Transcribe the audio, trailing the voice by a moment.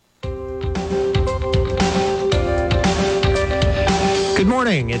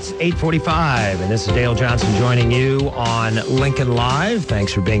morning. It's 8:45, and this is Dale Johnson joining you on Lincoln Live.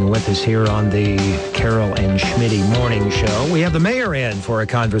 Thanks for being with us here on the Carol and Schmitty Morning Show. We have the mayor in for a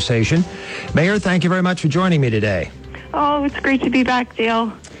conversation. Mayor, thank you very much for joining me today. Oh, it's great to be back,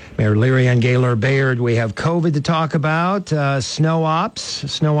 Dale. Mayor Leary and Gaylor Bayard, we have COVID to talk about, snow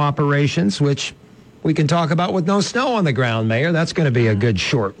operations, which we can talk about with no snow on the ground, Mayor. That's going to be a good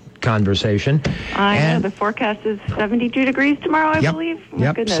short conversation. I know. The forecast is 72 degrees tomorrow, I believe.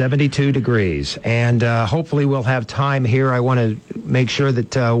 Yep, 72 degrees. And hopefully we'll have time here. I want to make sure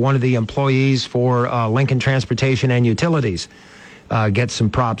that one of the employees for Lincoln Transportation and Utilities gets some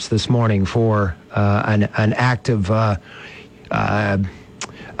props this morning for an act of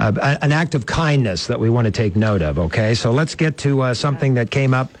kindness that we want to take note of, okay? So let's get to something that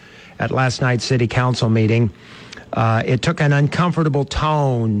came up at last night's city council meeting. It took an uncomfortable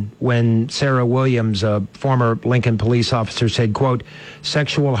tone when Sarah Williams, a former Lincoln police officer, said, quote,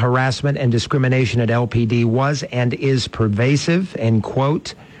 "Sexual harassment and discrimination at LPD was and is pervasive," end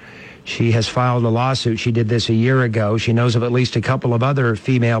quote. She has filed a lawsuit. She did this a year ago. She knows of at least a couple of other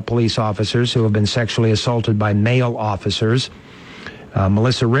female police officers who have been sexually assaulted by male officers.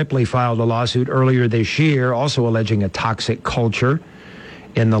 Melissa Ripley filed a lawsuit earlier this year, also alleging a toxic culture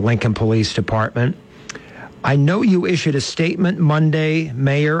in the Lincoln Police Department. I know you issued a statement Monday,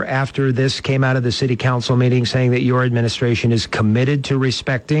 Mayor, after this came out of the city council meeting, saying that your administration is committed to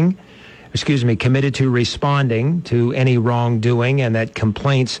responding to any wrongdoing and that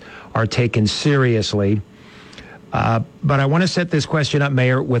complaints are taken seriously. But I want to set this question up,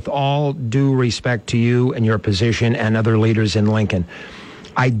 Mayor, with all due respect to you and your position and other leaders in Lincoln.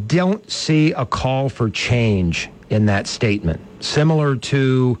 I don't see a call for change in that statement, similar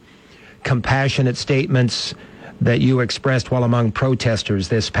to compassionate statements that you expressed while among protesters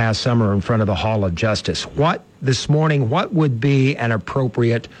this past summer in front of the Hall of Justice. What would be an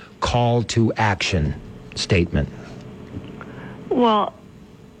appropriate call to action statement? Well,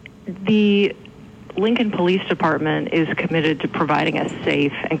 the Lincoln Police Department is committed to providing a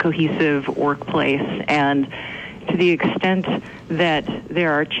safe and cohesive workplace, and to the extent that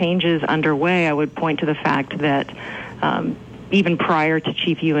there are changes underway, I would point to the fact that even prior to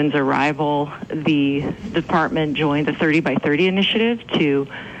Chief Ewan's arrival, the department joined the 30 by 30 initiative to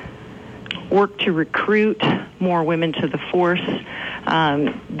work to recruit more women to the force.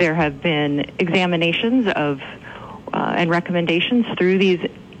 There have been examinations of and recommendations through these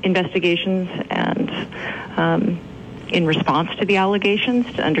investigations and in response to the allegations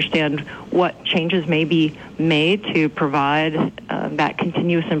to understand what changes may be made to provide that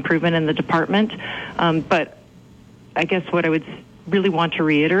continuous improvement in the department. But I guess what I would really want to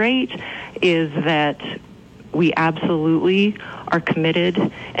reiterate is that we absolutely are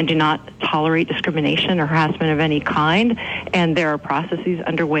committed and do not tolerate discrimination or harassment of any kind, and there are processes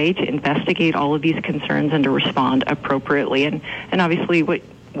underway to investigate all of these concerns and to respond appropriately. And obviously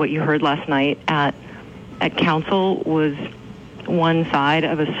what you heard last night at council was one side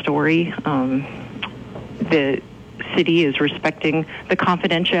of a story. The city is respecting the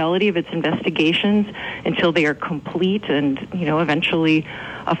confidentiality of its investigations until they are complete, and eventually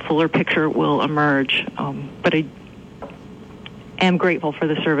a fuller picture will emerge. But I am grateful for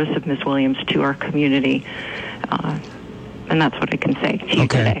the service of Ms. Williams to our community, and that's what I can say to you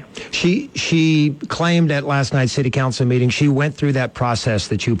today. She claimed at last night's city council meeting she went through that process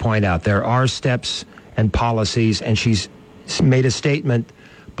that you point out. There are steps and policies, and she's made a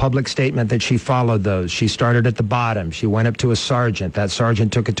public statement that she followed those. She started at the bottom. She went up to a sergeant. That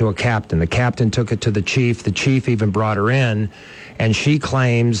sergeant took it to a captain. The captain took it to the chief. The chief even brought her in, and she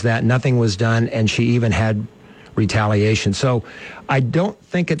claims that nothing was done, and she even had retaliation. So I don't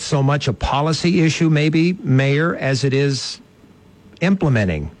think it's so much a policy issue, maybe, Mayor, as it is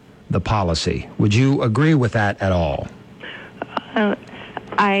implementing the policy. Would you agree with that at all?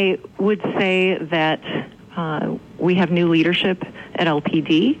 I would say that we have new leadership at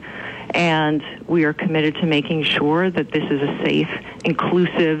LPD, and we are committed to making sure that this is a safe,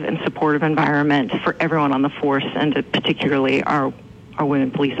 inclusive, and supportive environment for everyone on the force, and particularly our women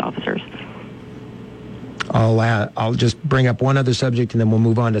police officers. I'll just bring up one other subject, and then we'll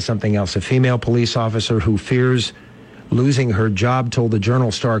move on to something else. A female police officer who fears losing her job told the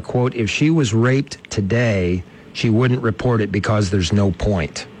Journal-Star, quote, "If she was raped today, she wouldn't report it because there's no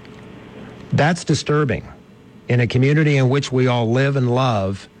point." That's disturbing. In a community in which we all live and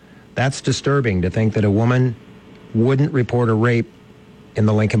love, that's disturbing to think that a woman wouldn't report a rape in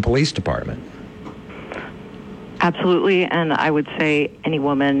the Lincoln Police Department. Absolutely, and I would say any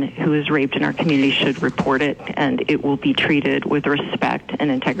woman who is raped in our community should report it, and it will be treated with respect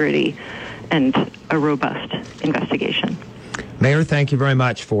and integrity and a robust investigation. Mayor, thank you very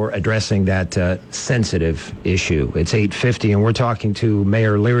much for addressing that sensitive issue. It's 8:50, and we're talking to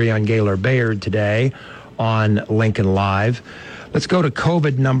Mayor Leirion Gaylor Baird today on Lincoln Live. Let's go to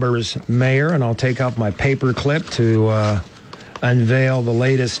COVID numbers, Mayor, and I'll take out my paper clip to unveil the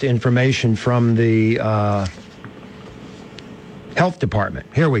latest information from the Health Department.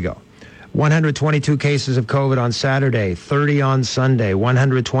 Here we go. 122 cases of COVID on Saturday, 30 on Sunday,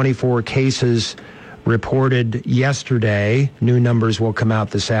 124 cases reported yesterday. New numbers will come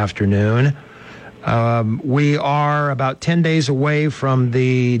out this afternoon. We are about 10 days away from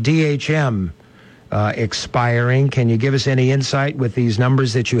the DHM expiring. Can you give us any insight with these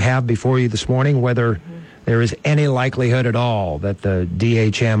numbers that you have before you this morning, whether there is any likelihood at all that the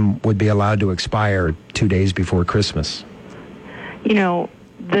DHM would be allowed to expire 2 days before Christmas? You know,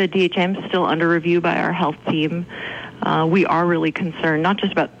 the DHM is still under review by our health team. We are really concerned, not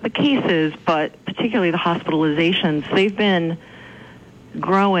just about the cases, but particularly the hospitalizations. They've been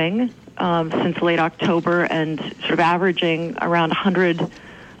growing since late October and sort of averaging around 100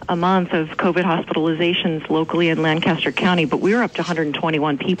 a month of COVID hospitalizations locally in Lancaster County, but we were up to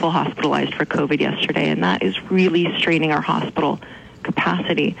 121 people hospitalized for COVID yesterday, and that is really straining our hospital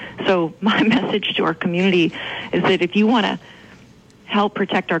capacity. So my message to our community is that if you want to help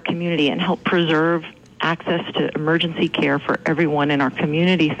protect our community and help preserve access to emergency care for everyone in our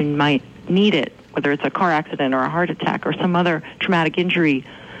community who might need it, whether it's a car accident or a heart attack or some other traumatic injury,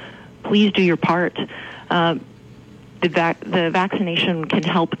 please do your part. The vaccination can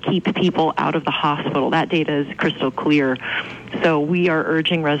help keep people out of the hospital. That data is crystal clear. So we are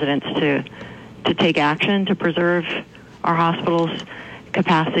urging residents to take action to preserve our hospitals'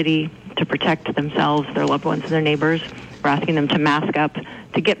 capacity to protect themselves, their loved ones, and their neighbors. We're asking them to mask up,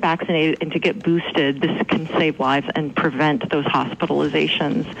 to get vaccinated, and to get boosted. This can save lives and prevent those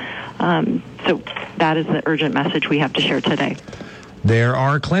hospitalizations. So that is the urgent message we have to share today. There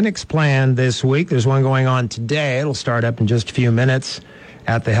are clinics planned this week. There's one going on today. It'll start up in just a few minutes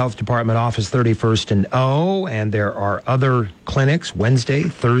at the Health Department office, 31st and O. And there are other clinics Wednesday,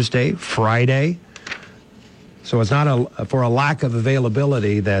 Thursday, Friday. So it's not for a lack of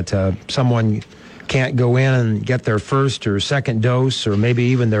availability that someone can't go in and get their first or second dose or maybe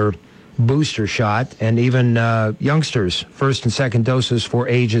even their booster shot. And even youngsters, first and second doses for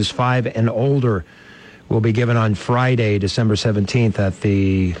ages 5 and older will be given on Friday, December 17th at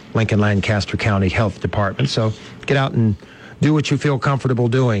the Lincoln Lancaster County Health Department. So get out and do what you feel comfortable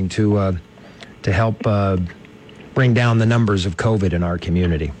doing to help bring down the numbers of COVID in our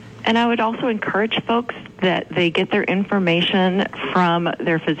community. And I would also encourage folks that they get their information from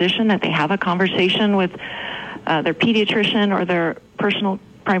their physician, that they have a conversation with their pediatrician or their personal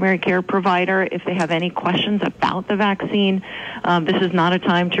primary care provider if they have any questions about the vaccine. This is not a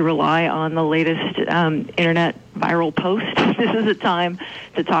time to rely on the latest internet viral post. This is a time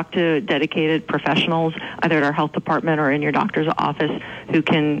to talk to dedicated professionals, either at our health department or in your doctor's office, who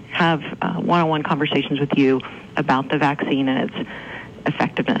can have one-on-one conversations with you about the vaccine and its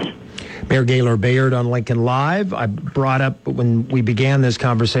effectiveness. Mayor Gaylor Baird on Lincoln Live. I brought up when we began this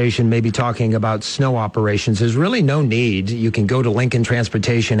conversation, maybe talking about snow operations. There's really no need. You can go to Lincoln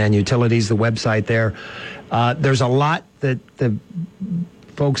Transportation and Utilities, the website there. There's a lot that the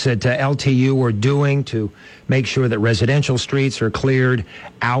folks at LTU are doing to make sure that residential streets are cleared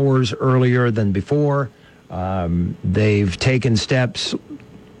hours earlier than before. They've taken steps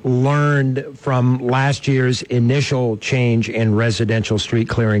learned from last year's initial change in residential street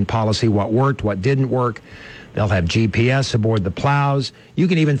clearing policy, what worked, what didn't work. They'll have GPS aboard the plows. You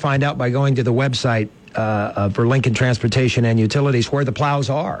can even find out by going to the website for Lincoln Transportation and Utilities where the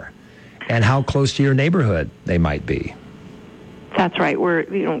plows are and how close to your neighborhood they might be. That's right.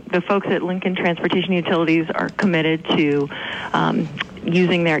 The folks at Lincoln Transportation Utilities are committed to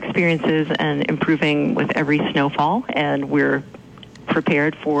using their experiences and improving with every snowfall, and we're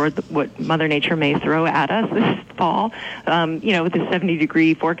prepared for what Mother Nature may throw at us this fall. With the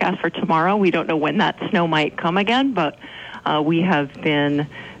 70-degree forecast for tomorrow, we don't know when that snow might come again, but we have been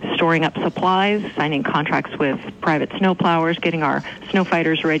storing up supplies, signing contracts with private snowplowers, getting our snow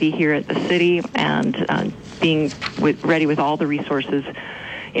fighters ready here at the city, and being ready with all the resources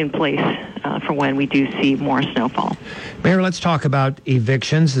in place for when we do see more snowfall. Mayor, let's talk about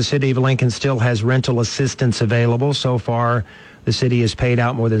evictions. The city of Lincoln still has rental assistance available. So far, the city has paid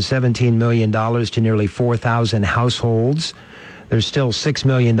out more than $17 million to nearly 4,000 households. There's still $6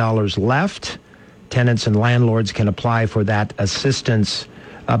 million left. Tenants and landlords can apply for that assistance.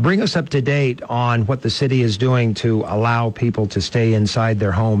 Bring us up to date on what the city is doing to allow people to stay inside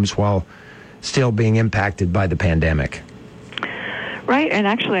their homes while still being impacted by the pandemic. Right, and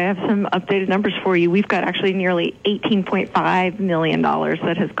actually I have some updated numbers for you. We've got actually nearly $18.5 million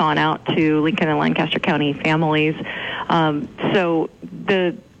that has gone out to Lincoln and Lancaster County families. So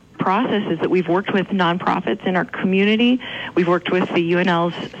the process is that we've worked with nonprofits in our community. We've worked with the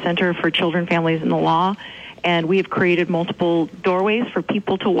UNL's Center for Children, Families, and the Law, and we have created multiple doorways for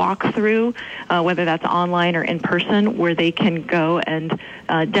people to walk through, whether that's online or in person, where they can go and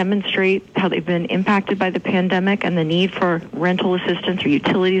demonstrate how they've been impacted by the pandemic and the need for rental assistance or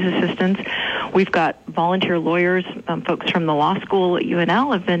utilities assistance. We've got volunteer lawyers, folks from the law school at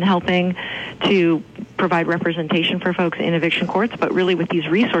UNL have been helping to provide representation for folks in eviction courts, but really with these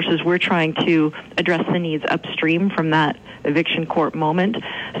resources, we're trying to address the needs upstream from that eviction court moment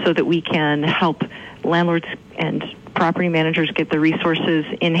so that we can help landlords and property managers get the resources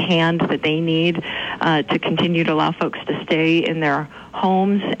in hand that they need to continue to allow folks to stay in their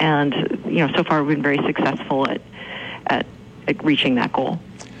homes. And, so far we've been very successful at reaching that goal.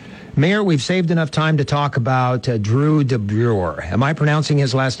 Mayor, we've saved enough time to talk about Drew DeBoer. Am I pronouncing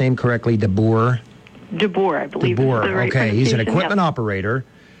his last name correctly? DeBoer? DeBoer, I believe. DeBoer, is the right okay. He's an equipment operator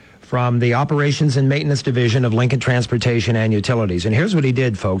from the Operations and Maintenance Division of Lincoln Transportation and Utilities. And here's what he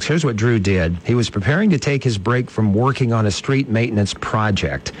did, folks. Here's what Drew did. He was preparing to take his break from working on a street maintenance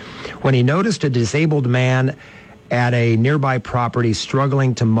project when he noticed a disabled man at a nearby property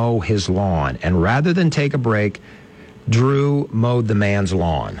struggling to mow his lawn. And rather than take a break, Drew mowed the man's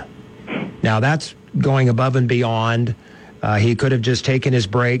lawn. Now, that's going above and beyond. He could have just taken his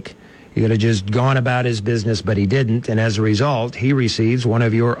break. He could have just gone about his business, but he didn't. And as a result, he receives one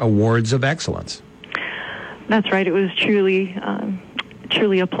of your awards of excellence. That's right. It was truly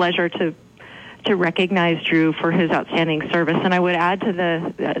a pleasure to recognize Drew for his outstanding service. And I would add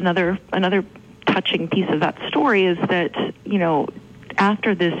to another touching piece of that story is that,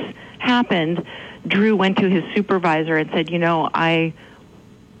 after this happened, Drew went to his supervisor and said, I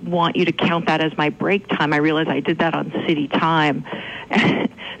want you to count that as my break time. I realize I did that on city time.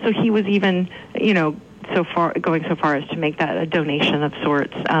 So he was even, going so far as to make that a donation of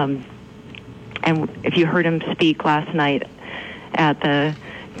sorts. And if you heard him speak last night at the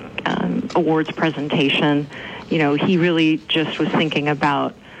awards presentation, he really just was thinking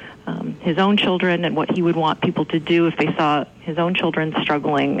about his own children and what he would want people to do if they saw his own children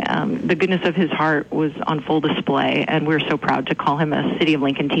struggling. The goodness of his heart was on full display, and we're so proud to call him a City of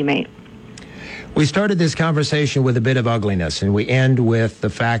Lincoln teammate. We started this conversation with a bit of ugliness, and we end with the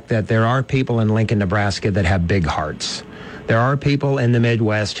fact that there are people in Lincoln, Nebraska that have big hearts. There are people in the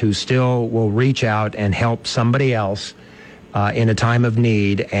Midwest who still will reach out and help somebody else in a time of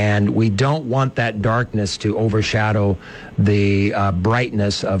need, and we don't want that darkness to overshadow the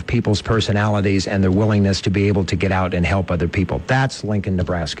brightness of people's personalities and their willingness to be able to get out and help other people. That's Lincoln,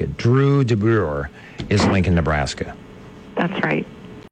 Nebraska. Drew DeBoer is Lincoln, Nebraska. That's right.